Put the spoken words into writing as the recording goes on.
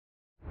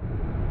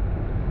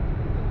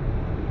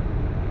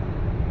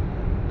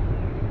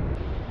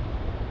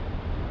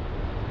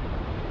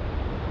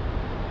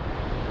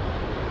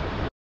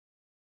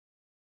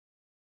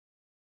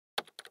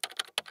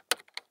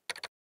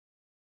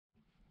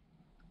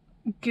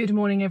Good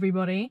morning,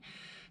 everybody.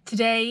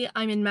 Today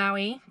I'm in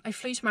Maui. I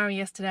flew to Maui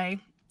yesterday.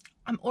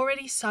 I'm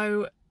already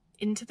so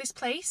into this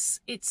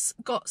place. It's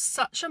got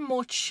such a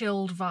more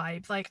chilled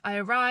vibe. Like, I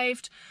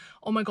arrived,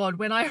 oh my god,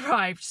 when I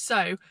arrived.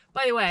 So,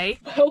 by the way,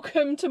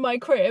 welcome to my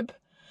crib.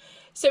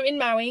 So in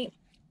Maui,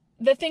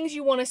 the things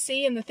you want to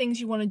see and the things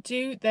you want to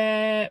do,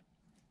 they're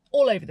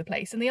all over the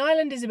place. And the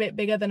island is a bit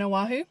bigger than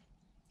Oahu,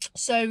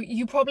 so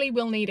you probably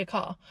will need a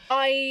car.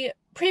 I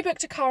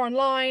pre-booked a car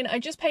online. I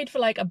just paid for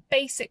like a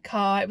basic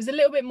car. It was a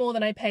little bit more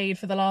than I paid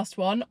for the last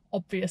one,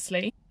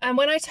 obviously. And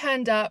when I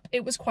turned up,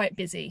 it was quite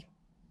busy.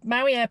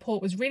 Maui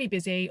airport was really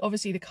busy.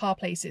 Obviously the car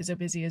places are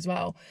busy as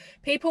well.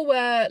 People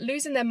were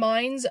losing their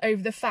minds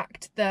over the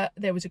fact that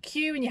there was a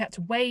queue and you had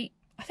to wait.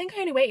 I think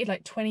I only waited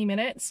like 20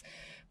 minutes,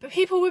 but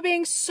people were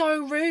being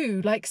so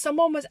rude. Like,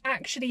 someone was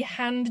actually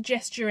hand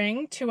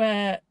gesturing to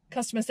a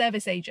customer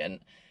service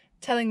agent,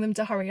 telling them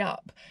to hurry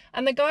up.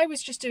 And the guy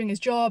was just doing his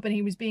job, and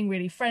he was being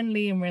really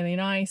friendly and really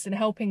nice and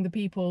helping the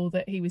people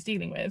that he was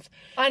dealing with.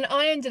 And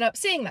I ended up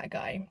seeing that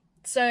guy.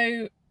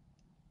 So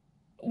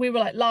we were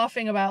like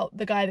laughing about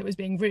the guy that was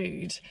being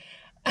rude.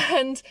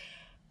 And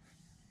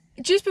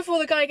just before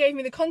the guy gave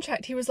me the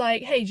contract, he was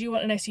like, "Hey, do you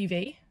want an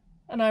SUV?"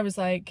 And I was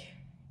like,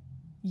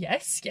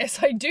 yes,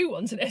 I do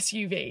want an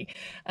SUV.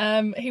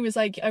 He was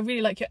like, "I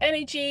really like your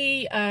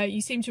energy.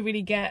 You seem to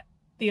really get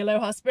the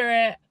aloha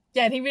spirit."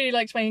 Yeah, and he really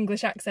liked my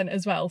English accent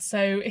as well.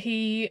 So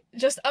he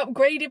just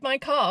upgraded my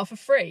car for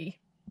free.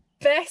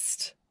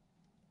 Best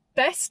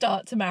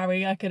start to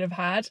Maui I could have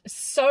had.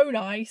 So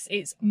nice.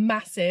 It's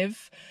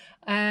massive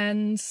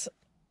and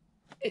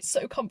it's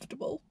so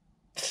comfortable.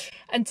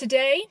 And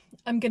today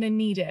I'm going to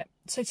need it.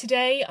 So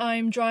today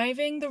I'm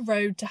driving the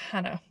road to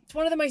Hana. It's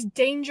one of the most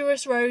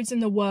dangerous roads in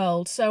the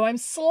world. So I'm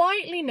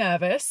slightly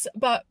nervous,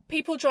 but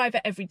people drive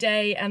it every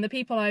day. And the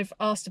people I've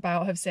asked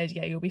about have said,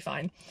 yeah, you'll be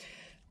fine.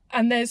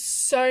 And there's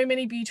so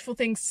many beautiful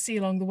things to see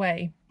along the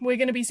way. We're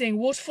going to be seeing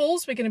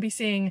waterfalls. We're going to be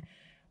seeing...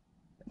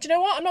 Do you know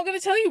what? I'm not going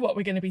to tell you what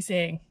we're going to be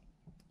seeing.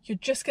 You're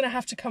just going to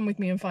have to come with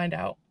me and find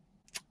out.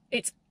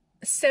 It's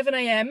 7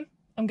 AM.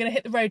 I'm going to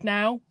hit the road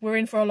now. We're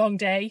in for a long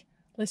day.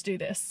 Let's do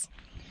this.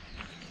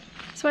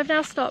 So I've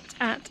now stopped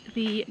at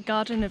the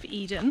Garden of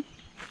Eden,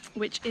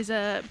 which is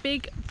a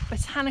big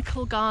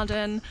botanical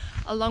garden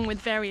along with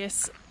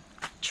various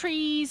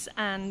trees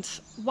and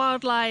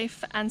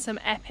wildlife and some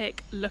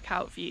epic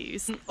lookout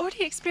views.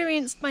 Already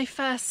experienced my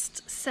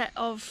first set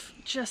of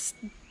just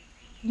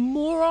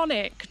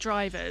moronic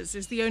drivers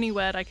is the only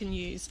word I can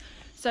use.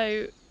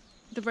 So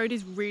the road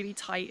is really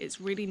tight, it's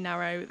really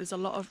narrow, there's a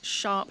lot of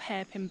sharp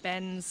hairpin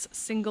bends,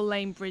 single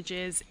lane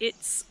bridges.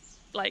 It's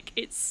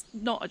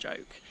not a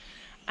joke.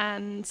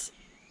 And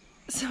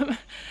so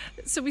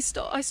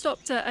I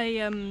stopped at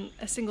a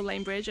single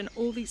lane bridge, and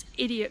all these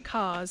idiot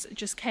cars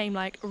just came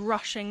like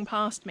rushing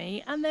past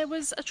me, and there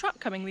was a truck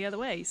coming the other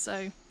way.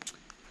 So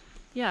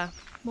yeah,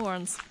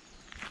 morons.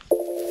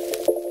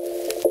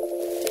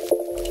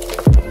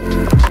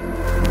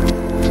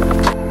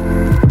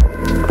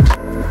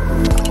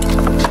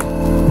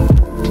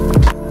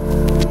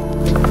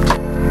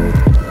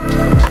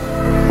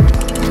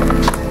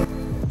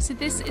 So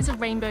this is a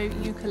rainbow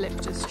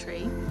eucalyptus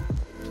tree.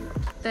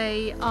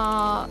 They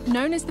are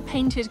known as the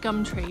painted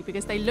gum tree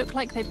because they look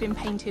like they've been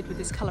painted with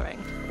this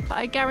colouring. But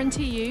I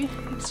guarantee you,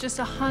 it's just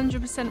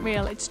 100%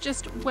 real. It's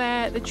just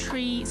where the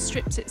tree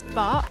strips its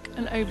bark,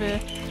 and over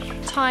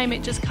time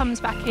it just comes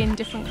back in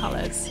different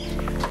colours.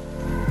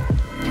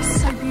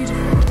 It's so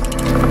beautiful.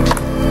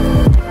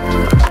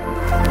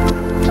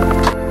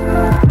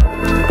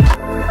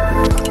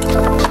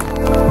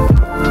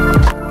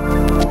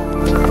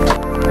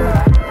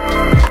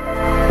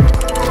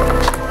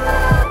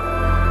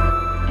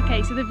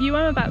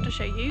 I'm about to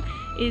show you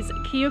is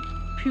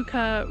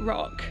Keopuka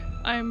Rock.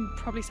 I'm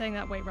probably saying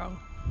that way wrong.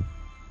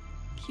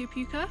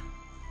 Keopuka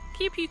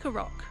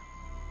Rock.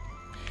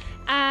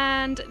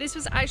 And this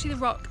was actually the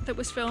rock that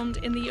was filmed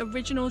in the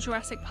original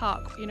Jurassic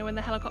Park. You know, when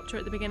the helicopter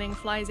at the beginning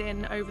flies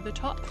in over the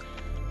top.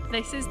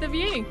 This is the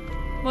view.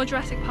 More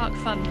Jurassic Park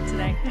fun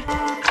today.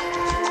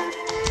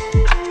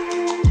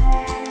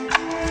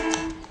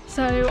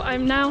 So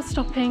I'm now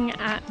stopping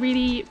at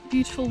really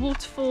beautiful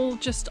waterfall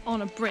just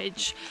on a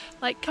bridge.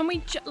 Like,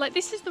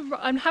 this is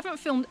I haven't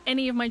filmed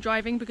any of my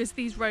driving because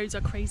these roads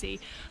are crazy,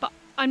 but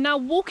I'm now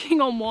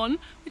walking on one,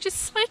 which is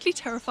slightly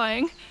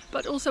terrifying,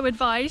 but also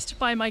advised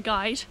by my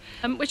guide,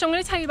 which I'm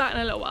going to tell you about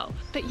in a little while.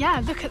 But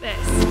yeah, look at this.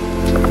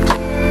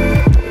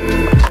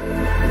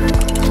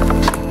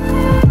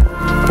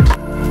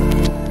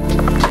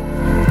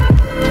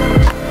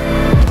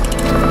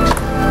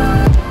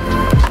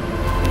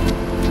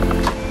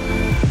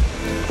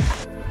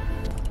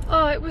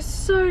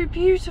 So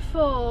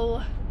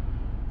beautiful,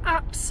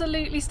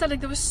 absolutely stunning.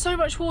 There was so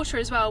much water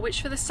as well,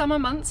 which for the summer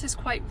months is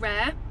quite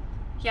rare.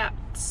 Yeah,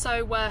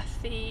 so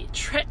worth the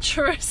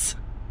treacherous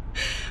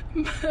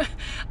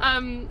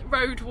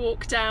road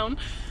walk down.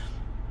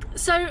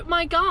 So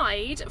my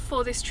guide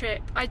for this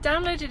trip, I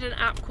downloaded an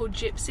app called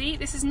Gypsy.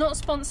 This is not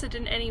sponsored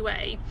in any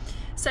way.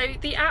 So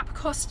the app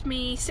cost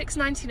me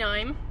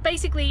 $6.99.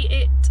 Basically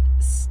it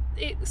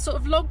it sort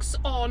of logs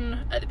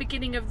on at the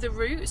beginning of the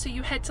route, so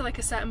you head to like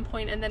a certain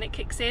point and then it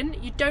kicks in.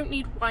 You don't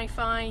need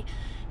Wi-Fi,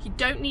 you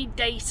don't need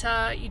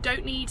data, you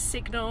don't need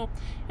signal.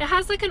 It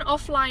has like an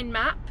offline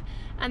map,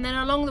 and then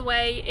along the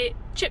way it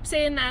chips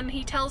in and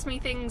he tells me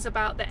things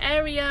about the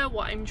area,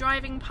 what I'm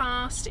driving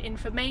past,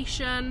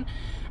 information,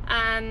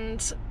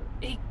 and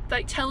he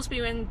like tells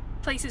me when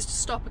places to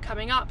stop are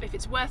coming up, if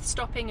it's worth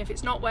stopping, if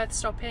it's not worth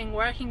stopping,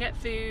 where I can get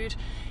food,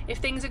 if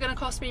things are going to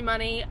cost me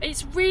money.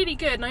 It's really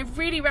good and I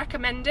really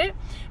recommend it.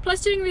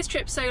 Plus, doing this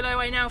trip solo,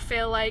 I now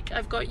feel like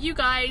I've got you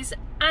guys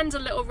and a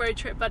little road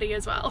trip buddy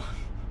as well.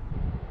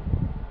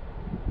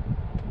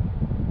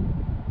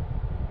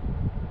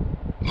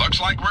 Looks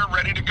like we're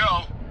ready to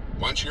go.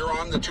 Once you're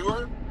on the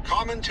tour,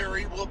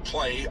 commentary will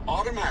play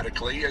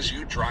automatically as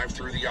you drive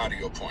through the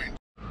audio point.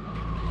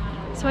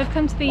 So I've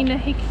come to the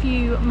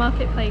Nahikview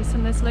marketplace,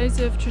 and there's loads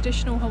of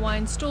traditional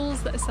Hawaiian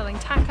stalls that are selling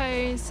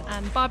tacos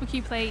and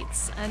barbecue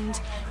plates, and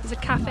there's a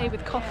cafe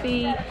with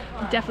coffee. You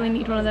definitely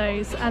need one of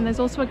those. And there's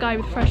also a guy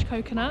with fresh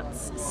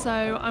coconuts,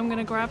 so I'm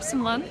gonna grab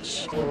some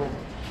lunch.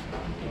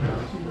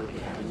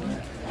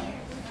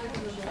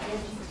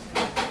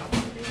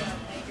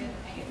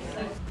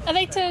 Are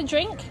they to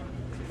drink?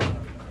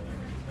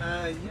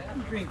 You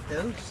can drink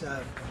those.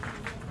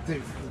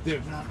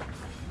 They're not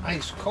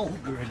ice cold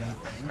or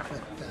anything,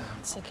 but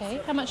It's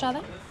okay. How much are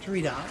they?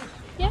 $3.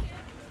 Yeah,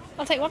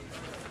 I'll take one.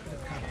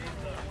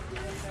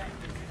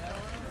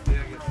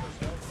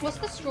 What's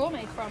the straw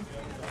made from?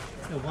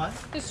 The what?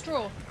 The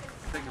straw.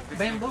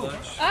 Bamboo.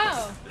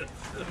 Oh,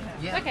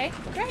 Yeah. okay,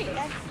 great.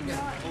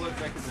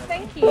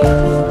 Thank you.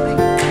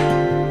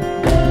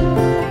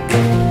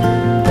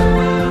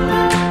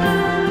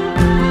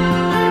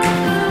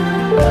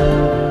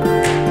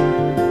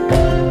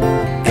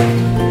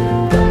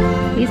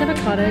 These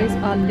avocados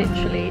are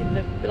literally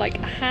the like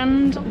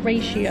hand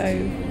ratio.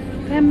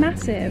 They're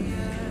massive.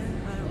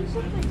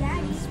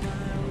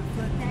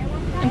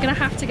 I'm gonna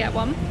have to get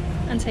one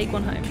and take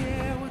one home.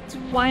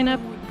 Wine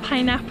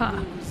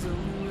pineapple.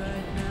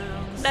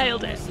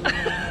 Nailed it.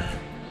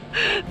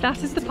 That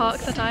is the park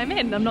that I'm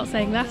in. I'm not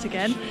saying that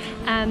again.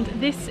 And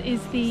this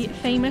is the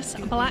famous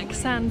black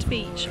sand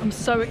beach. I'm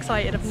so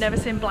excited. I've never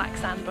seen black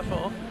sand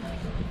before.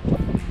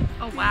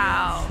 Oh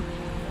wow.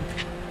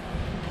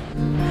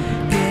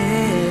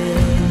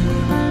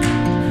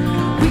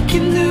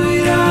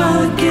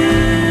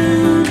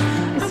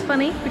 It's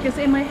funny because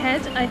in my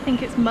head I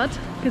think it's mud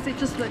because it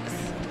just looks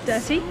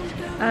dirty,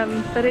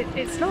 but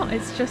it's not,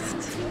 it's just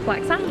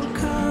black sand.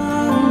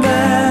 Come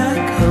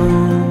back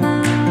home.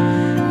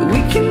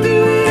 We can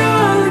do it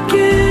all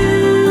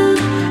again.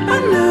 I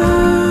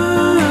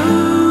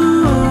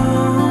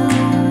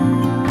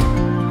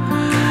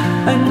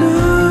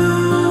know.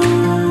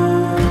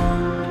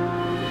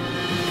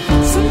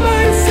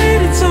 Somebody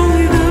said it's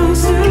only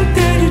those who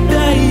dare to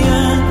die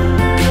young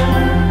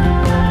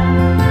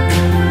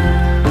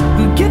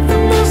who get the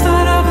most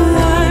out of a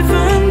life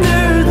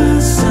under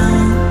the sun.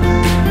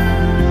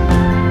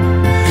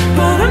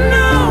 But I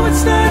know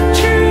it's not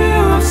true.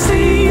 I've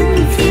seen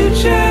the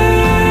future,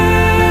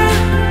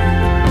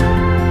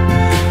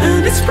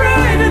 and it's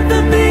brighter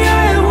than the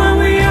eye when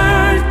we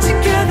are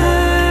together.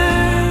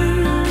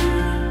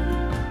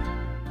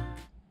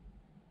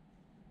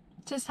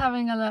 Just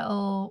having a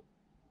little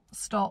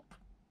stop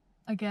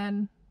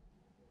again.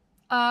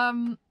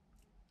 I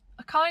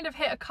kind of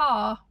hit a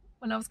car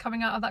when I was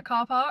coming out of that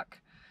car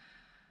park.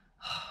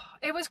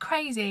 It was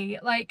crazy.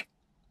 Like,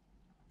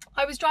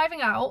 I was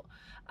driving out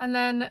and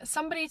then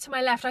somebody to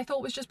my left I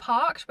thought was just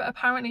parked, but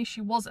apparently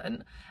she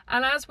wasn't.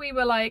 And as we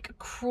were like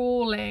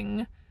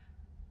crawling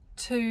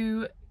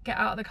to get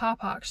out of the car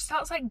park, she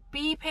starts like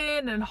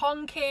beeping and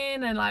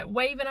honking and like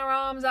waving her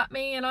arms at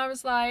me, and I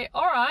was like,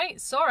 all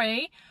right,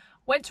 sorry.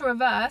 Went to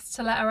reverse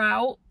to let her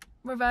out,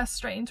 reversed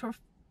straight into a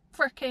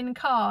freaking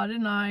car,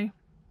 didn't I?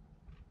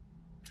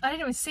 I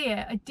didn't even see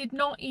it. I did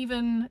not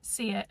even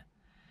see it.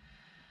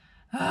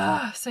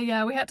 So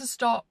yeah, we had to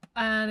stop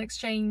and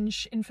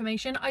exchange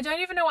information. I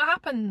don't even know what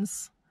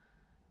happens.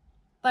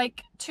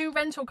 Like, 2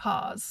 rental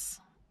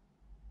cars.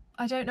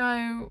 I don't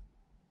know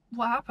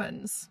what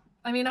happens.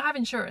 I mean, I have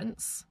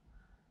insurance.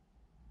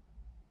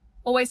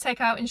 Always take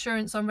out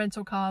insurance on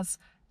rental cars.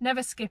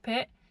 Never skip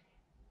it.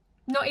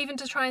 Not even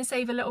to try and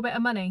save a little bit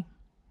of money.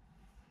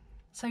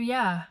 So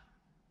yeah,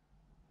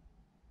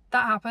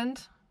 that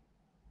happened.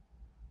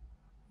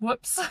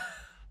 Whoops.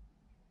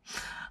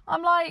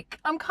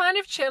 I'm kind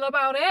of chill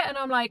about it, and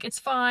I'm like, it's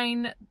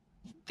fine.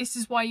 This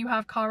is why you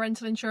have car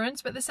rental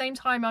insurance. But at the same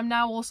time, I'm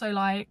now also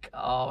like,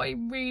 oh, I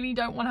really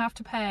don't want to have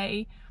to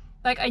pay.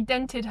 Like, I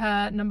dented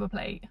her number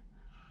plate.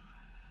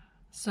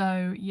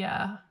 So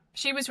yeah,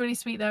 she was really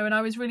sweet though, and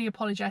I was really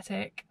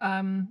apologetic.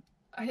 I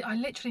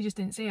literally just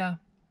didn't see her.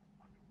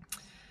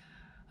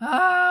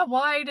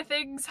 Why do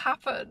things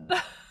happen?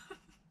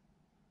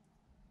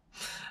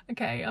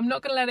 Okay, I'm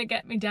not gonna let it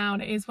get me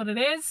down. It is what it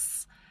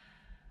is.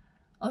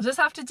 I'll just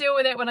have to deal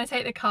with it when I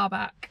take the car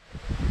back.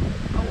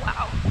 Oh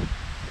wow.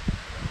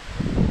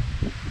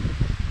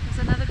 There's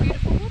another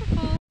beautiful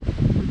waterfall.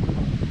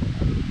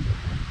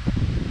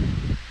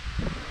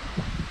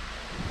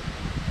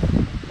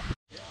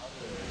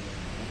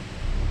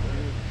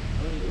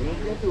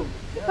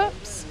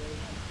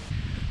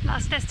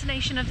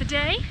 destination of the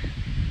day.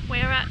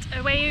 We're at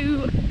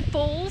Oahu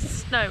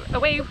Falls, no,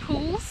 Oahu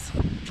Pools,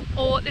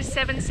 or the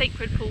 7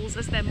 Sacred Pools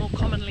as they're more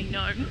commonly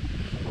known.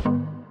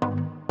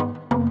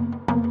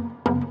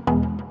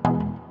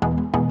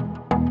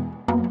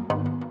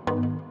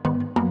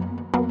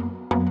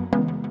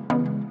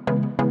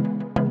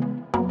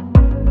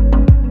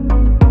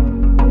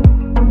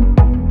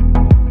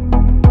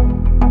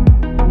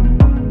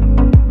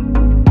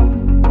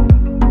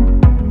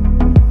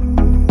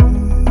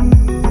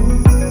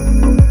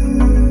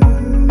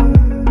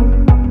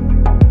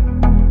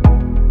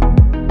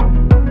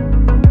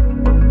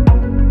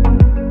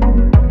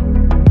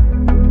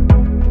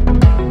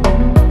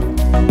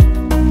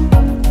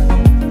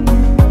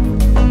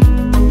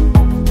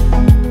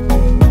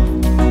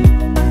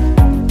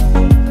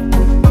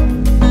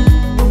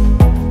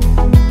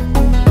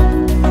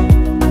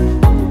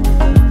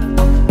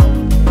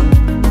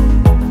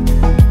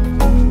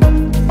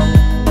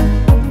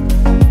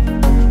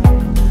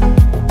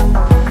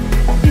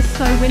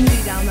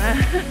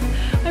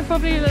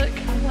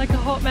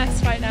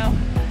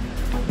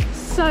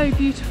 So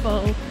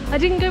beautiful. I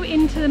didn't go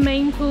into the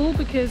main pool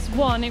because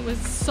one, it was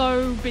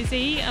so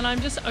busy and I'm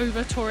just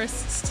over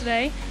tourists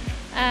today,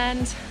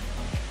 and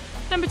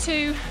number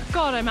two,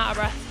 God, I'm out of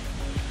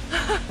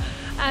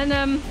breath.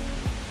 And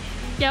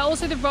yeah,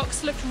 also the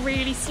rocks looked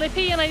really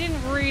slippy and I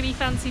didn't really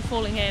fancy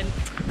falling in.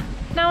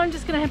 Now I'm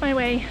just gonna head my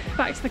way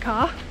back to the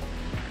car,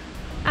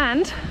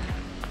 and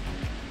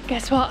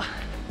guess what?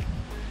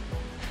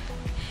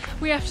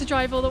 We have to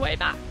drive all the way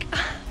back.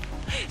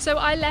 So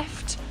I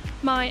left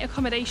my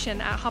accommodation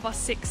at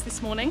 6:30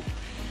 this morning,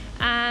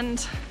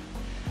 and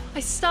I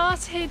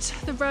started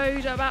the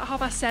road at about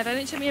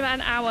 7:30. It took me about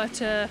an hour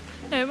to,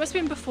 no, it must have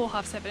been before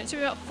 7:30. It took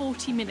me about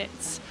 40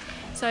 minutes.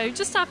 So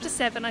just after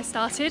 7 I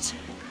started.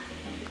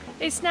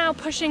 It's now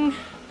pushing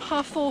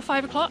 4:30,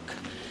 5 o'clock,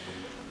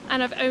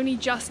 and I've only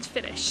just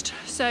finished.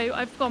 So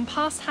I've gone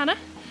past Hana.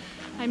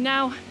 I'm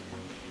now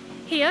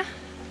here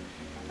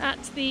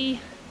at the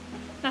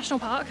national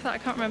park that I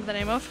can't remember the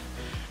name of.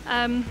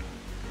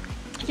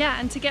 Yeah,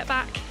 and to get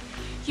back,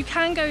 you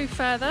can go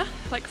further,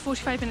 like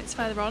 45 minutes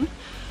further on,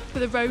 but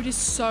the road is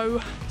so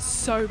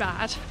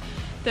bad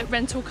that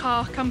rental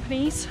car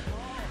companies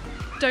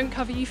don't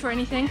cover you for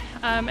anything,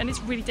 and it's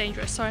really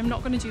dangerous, so I'm not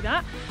going to do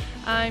that.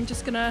 I'm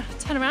just going to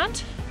turn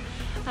around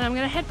and I'm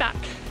going to head back,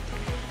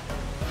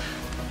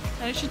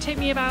 and it should take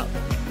me about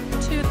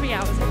 2 or 3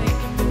 hours, I think.